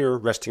island and you're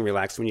resting,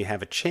 relaxing, when you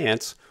have a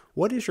chance,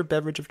 what is your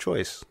beverage of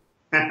choice?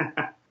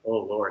 Oh,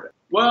 Lord.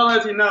 Well,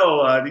 as you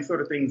know, these sort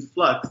of things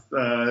flux.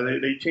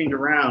 They change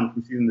around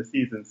from season to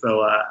season.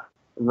 So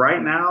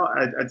right now,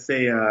 I'd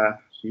say, I'd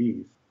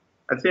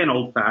say an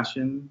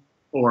old-fashioned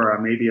or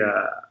maybe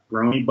a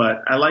Roni,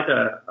 but I like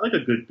a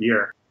good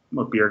beer. I'm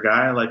a beer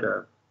guy. I like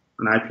an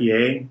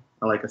IPA.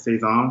 I like a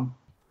Saison.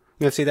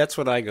 Yeah, see, that's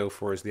what I go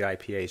for is the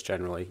IPAs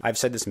generally. I've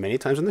said this many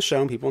times on the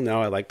show, and people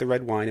know I like the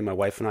red wine, and my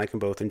wife and I can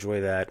both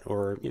enjoy that.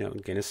 Or,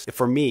 Guinness.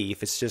 For me,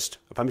 if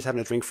I'm just having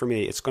a drink for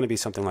me, it's going to be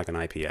something like an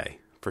IPA,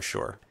 for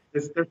sure.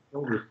 They're so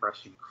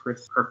refreshing,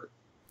 crisp, perfect.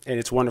 And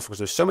it's wonderful because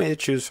there's so many to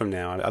choose from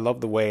now. I love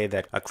the way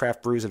that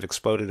craft brews have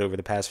exploded over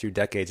the past few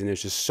decades, and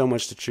there's just so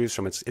much to choose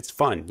from. It's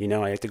fun,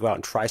 I have to go out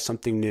and try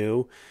something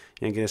new,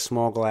 and get a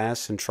small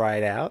glass and try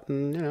it out,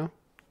 and,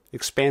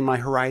 expand my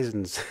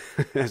horizons,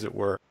 as it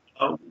were.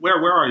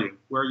 Where are you?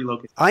 Where are you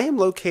located? I am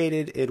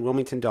located in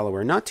Wilmington,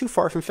 Delaware, not too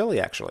far from Philly,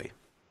 actually.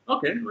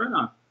 Okay,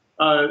 right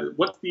on.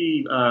 What's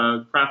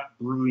the craft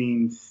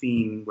brewing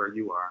scene where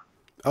you are?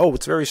 Oh,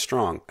 it's very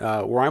strong.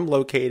 Where I'm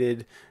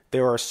located,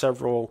 There are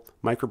several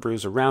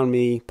microbrews around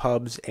me,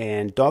 pubs,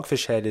 and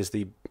Dogfish Head is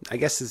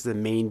the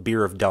main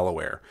beer of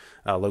Delaware,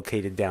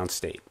 located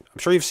downstate. I'm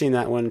sure you've seen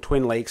that one.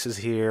 Twin Lakes is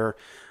here.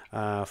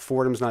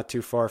 Fordham's not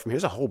too far from here.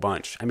 There's a whole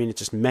bunch. I mean, it's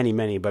just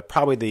many, but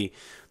probably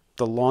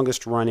the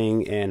longest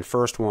running and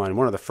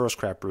one of the first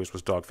craft brews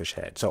was Dogfish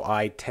Head. So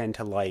I tend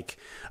to like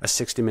a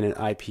 60-minute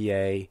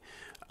IPA.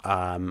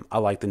 I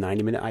like the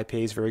 90-minute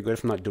IPAs very good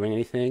if I'm not doing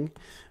anything.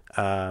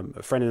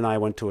 A friend and I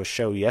went to a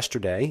show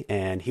yesterday,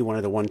 and he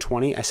wanted a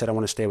 120. I said I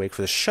want to stay awake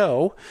for the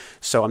show,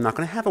 so I'm not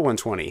going to have a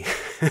 120.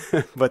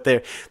 But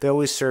they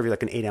always serve you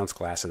like an 8-ounce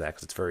glass of that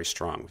because it's very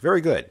strong.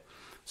 Very good.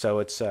 So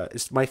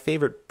it's my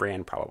favorite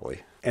brand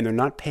probably. And they're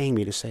not paying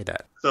me to say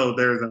that. So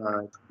there's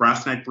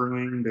Brass Neck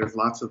Brewing. There's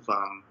lots of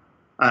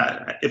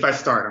if I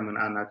start, I'm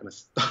not going to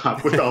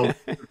stop with all.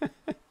 I'm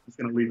just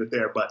going to leave it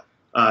there. But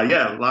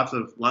yeah, lots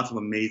of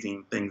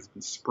amazing things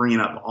been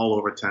springing up all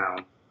over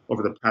town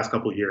over the past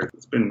couple of years.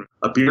 It's been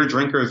a beer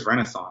drinker's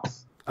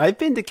renaissance. I've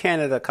been to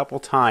Canada a couple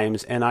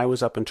times, and I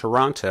was up in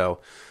Toronto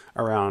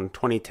around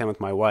 2010 with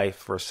my wife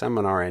for a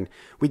seminar, and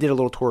we did a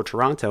little tour of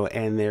Toronto,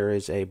 and there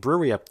is a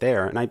brewery up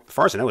there, and as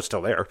far as I know, it's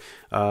still there,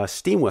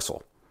 Steam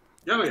Whistle.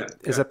 Oh, yeah.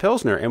 Is a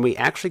Pilsner, and we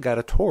actually got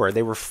a tour.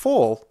 They were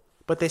full,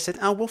 but they said,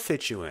 we'll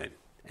fit you in.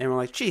 And we're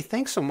like, gee,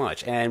 thanks so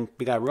much. And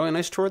we got a really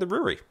nice tour of the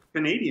brewery.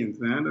 Canadians,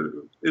 man.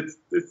 It's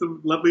the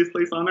loveliest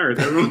place on earth.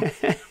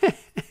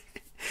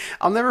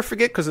 I'll never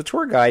forget because the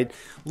tour guide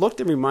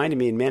looked and reminded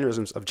me in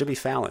mannerisms of Jimmy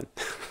Fallon.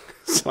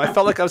 So I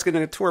felt like I was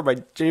getting a tour by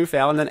Jimmy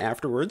Fallon. Then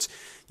afterwards,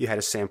 you had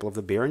a sample of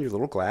the beer in your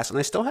little glass, and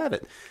I still have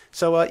it.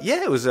 So,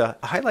 yeah, it was a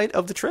highlight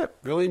of the trip.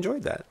 Really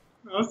enjoyed that.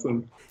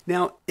 Awesome.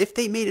 Now, if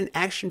they made an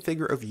action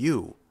figure of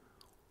you,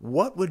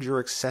 what would your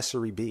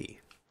accessory be?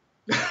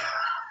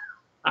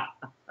 I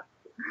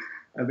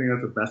think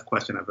that's the best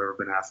question I've ever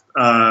been asked.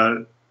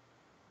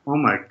 Oh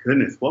my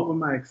goodness, what would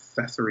my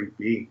accessory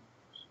be?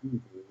 Jeez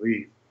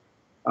Louise.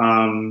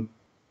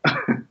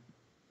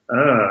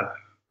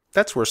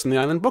 That's worse than the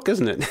Island Book,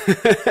 isn't it?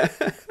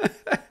 If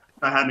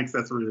I had an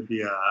accessory, it would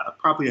be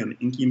probably an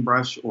inking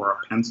brush or a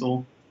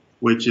pencil,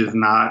 which is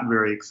not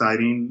very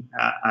exciting.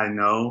 I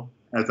know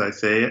as I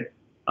say it.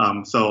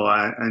 So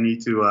I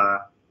need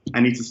to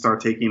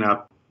start taking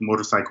up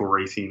motorcycle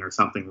racing or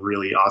something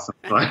really awesome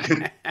so I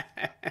can a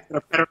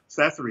better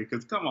accessory.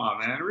 Because come on,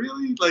 man,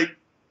 really?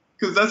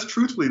 Because that's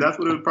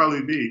what it would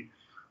probably be.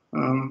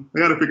 I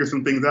got to figure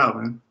some things out,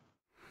 man.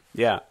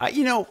 Yeah,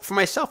 for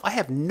myself, I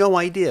have no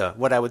idea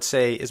what I would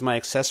say is my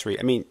accessory.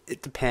 I mean,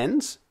 it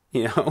depends,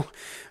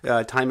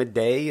 time of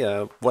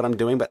day, what I'm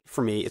doing. But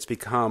for me, it's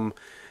become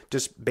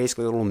just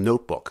basically a little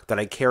notebook that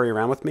I carry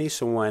around with me.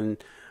 So when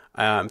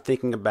I'm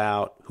thinking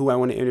about who I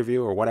want to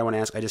interview or what I want to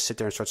ask, I just sit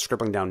there and start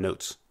scribbling down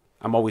notes.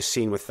 I'm always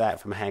seen with that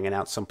from hanging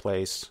out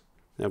someplace,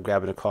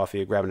 grabbing a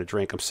coffee or grabbing a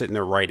drink. I'm sitting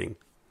there writing,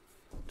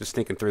 just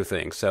thinking through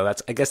things. So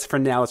I guess for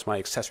now, it's my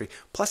accessory.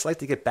 Plus, I like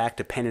to get back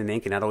to pen and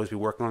ink and not always be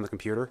working on the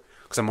computer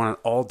because I'm on it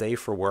all day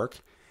for work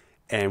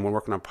and we're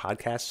working on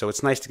podcasts. So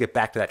it's nice to get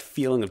back to that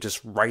feeling of just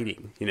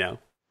writing, Yeah.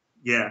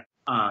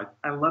 I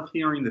love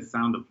hearing the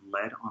sound of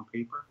lead on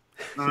paper.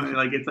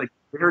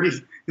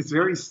 It's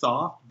very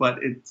soft, but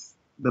it's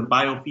the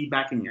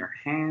biofeedback in your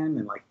hand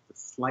and the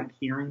slight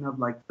hearing of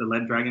the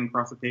lead dragging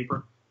across the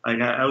paper.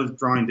 I was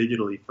drawing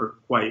digitally for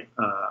quite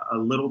a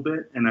little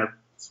bit, and I've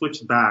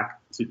switched back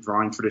to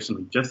drawing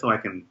traditionally just so I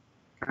can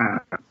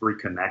kind of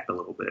reconnect a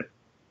little bit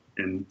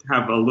and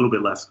have a little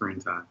bit less screen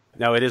time.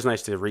 No, it is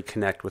nice to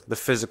reconnect with the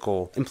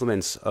physical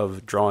implements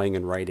of drawing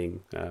and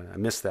writing. I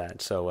miss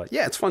that. So,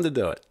 yeah, it's fun to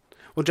do it.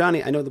 Well,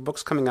 Johnnie, I know the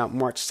book's coming out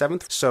March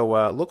 7th,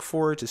 so look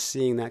forward to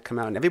seeing that come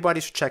out. And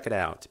everybody should check it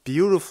out.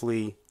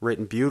 Beautifully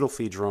written,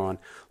 beautifully drawn,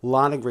 a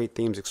lot of great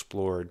themes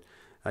explored.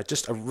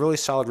 Just a really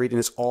solid read, and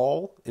it's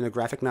all, in a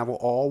graphic novel,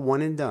 all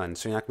one and done,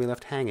 so you're not going to be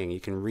left hanging. You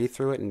can read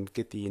through it and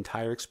get the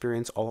entire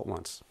experience all at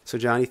once. So,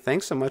 Johnnie,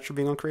 thanks so much for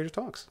being on Creator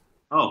Talks.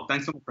 Oh,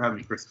 thanks so much for having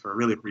me, Christopher. I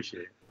really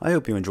appreciate it. I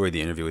hope you enjoyed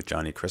the interview with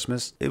Johnnie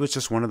Christmas. It was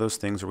just one of those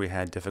things where we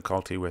had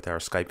difficulty with our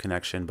Skype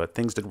connection, but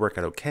things did work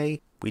out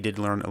okay. We did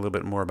learn a little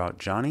bit more about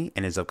Johnnie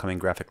and his upcoming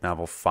graphic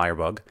novel,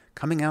 Firebug,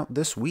 coming out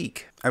this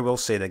week. I will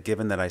say that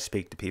given that I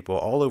speak to people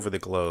all over the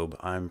globe,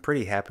 I'm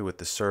pretty happy with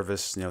the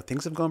service.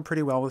 Things have gone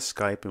pretty well with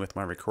Skype and with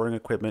my recording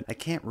equipment. I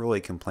can't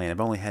really complain.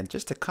 I've only had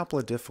just a couple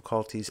of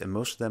difficulties, and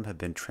most of them have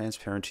been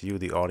transparent to you,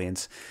 the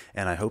audience,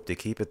 and I hope to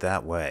keep it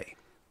that way.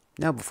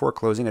 Now, before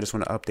closing, I just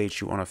want to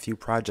update you on a few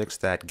projects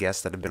that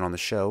guests that have been on the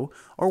show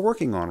are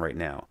working on right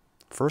now.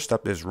 First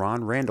up is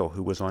Ron Randall,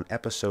 who was on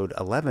episode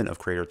 11 of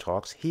Creator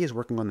Talks. He is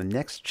working on the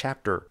next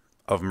chapter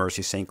of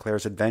Mercy St.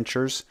 Clair's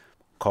adventures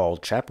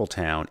called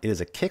Chapeltown. It is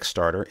a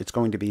Kickstarter. It's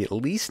going to be at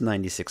least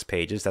 96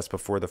 pages. That's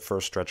before the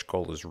first stretch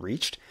goal is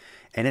reached.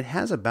 And it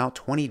has about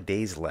 20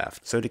 days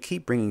left. So to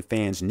keep bringing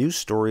fans new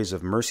stories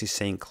of Mercy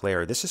St.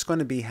 Clair, this is going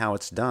to be how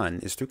it's done,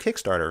 is through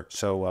Kickstarter.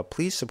 So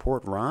please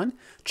support Ron,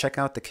 check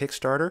out the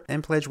Kickstarter,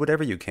 and pledge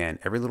whatever you can.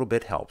 Every little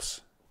bit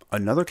helps.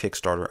 Another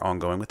Kickstarter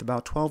ongoing with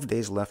about 12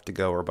 days left to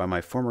go are by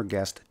my former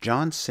guest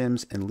John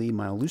Sims and Lee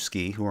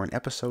Miluski, who are in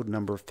episode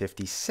number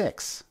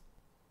 56.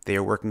 They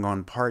are working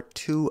on part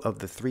 2 of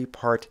the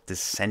 3-part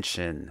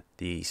Dissension,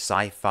 the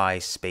sci-fi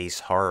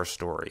space horror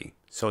story.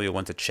 So you'll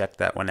want to check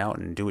that one out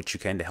and do what you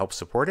can to help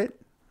support it.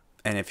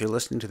 And if you're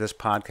listening to this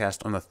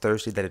podcast on the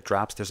Thursday that it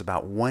drops, there's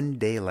about 1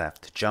 day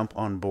left to jump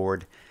on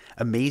board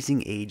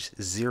Amazing Age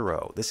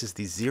 0. This is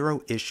the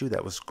 0 issue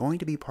that was going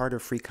to be part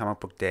of Free Comic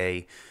Book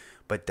Day,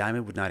 but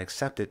Diamond would not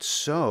accept it.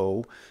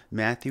 So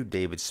Matthew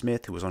David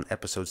Smith, who was on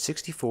episode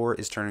 64,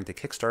 is turning to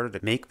Kickstarter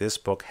to make this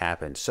book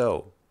happen.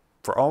 So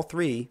for all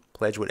 3,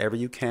 pledge whatever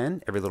you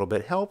can. Every little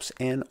bit helps.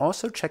 And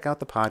also check out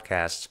the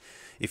podcasts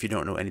if you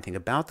don't know anything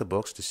about the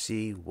books to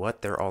see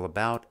what they're all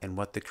about and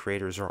what the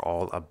creators are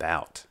all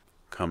about.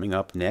 Coming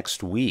up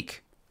next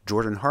week,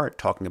 Jordan Hart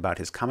talking about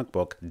his comic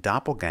book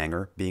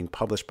Doppelganger being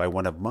published by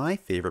one of my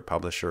favorite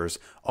publishers,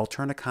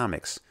 Alterna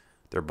Comics.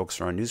 Their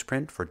books are on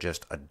newsprint for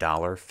just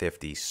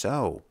 $1.50,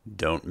 so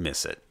don't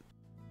miss it.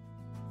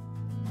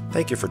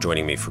 Thank you for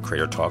joining me for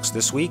Creator Talks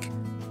this week.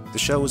 The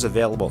show is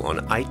available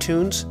on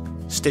iTunes,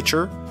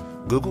 Stitcher,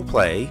 Google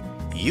Play,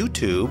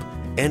 YouTube,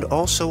 and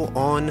also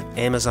on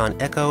Amazon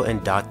Echo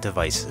and Dot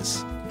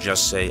devices.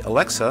 Just say,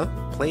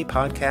 Alexa, play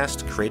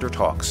podcast Creator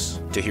Talks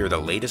to hear the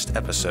latest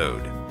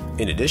episode.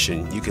 In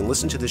addition, you can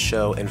listen to the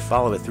show and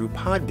follow it through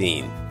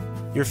Podbean.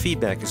 Your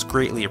feedback is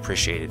greatly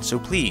appreciated, so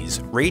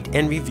please rate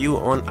and review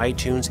on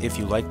iTunes if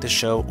you like the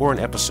show or an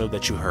episode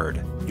that you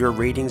heard. Your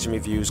ratings and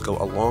reviews go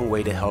a long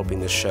way to helping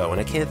the show, and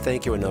I can't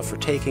thank you enough for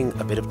taking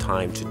a bit of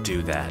time to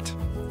do that.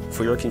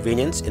 For your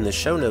convenience, in the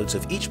show notes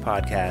of each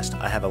podcast,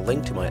 I have a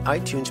link to my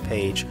iTunes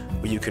page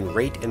where you can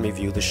rate and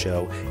review the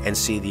show and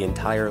see the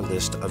entire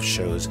list of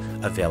shows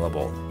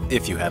available.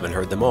 If you haven't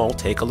heard them all,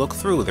 take a look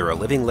through. There are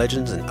living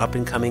legends and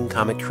up-and-coming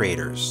comic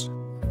creators.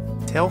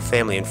 Tell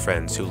family and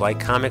friends who like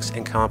comics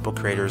and comic book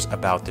creators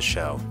about the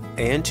show.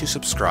 And to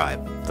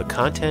subscribe. The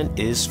content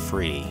is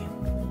free.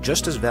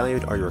 Just as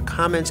valued are your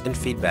comments and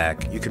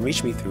feedback. You can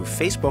reach me through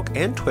Facebook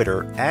and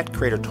Twitter at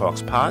Creator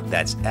Talks Pod.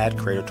 That's at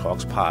Creator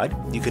Talks Pod.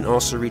 You can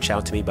also reach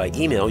out to me by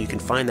email. You can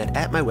find that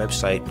at my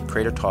website,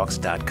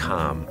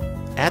 creatortalks.com.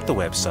 At the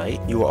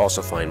website, you will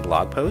also find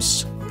blog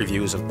posts,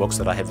 reviews of books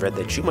that I have read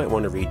that you might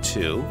want to read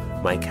too,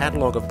 my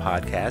catalog of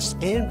podcasts,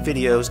 and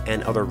videos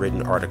and other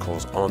written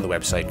articles on the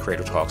website,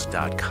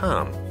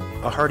 creatortalks.com.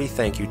 A hearty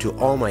thank you to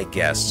all my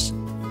guests.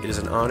 It is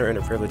an honor and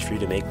a privilege for you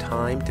to make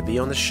time to be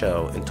on the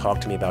show and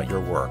talk to me about your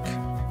work.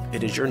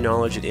 It is your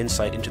knowledge and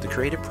insight into the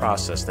creative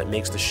process that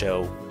makes the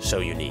show so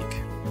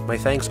unique. My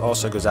thanks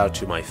also goes out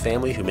to my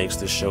family who makes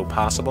this show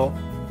possible,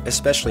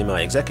 especially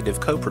my executive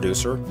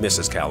co-producer,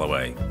 Mrs.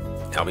 Calloway.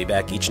 I'll be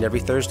back each and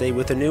every Thursday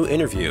with a new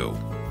interview.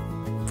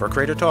 For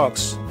Creator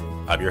Talks,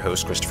 I'm your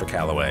host, Christopher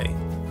Calloway.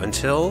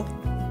 Until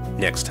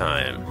next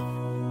time.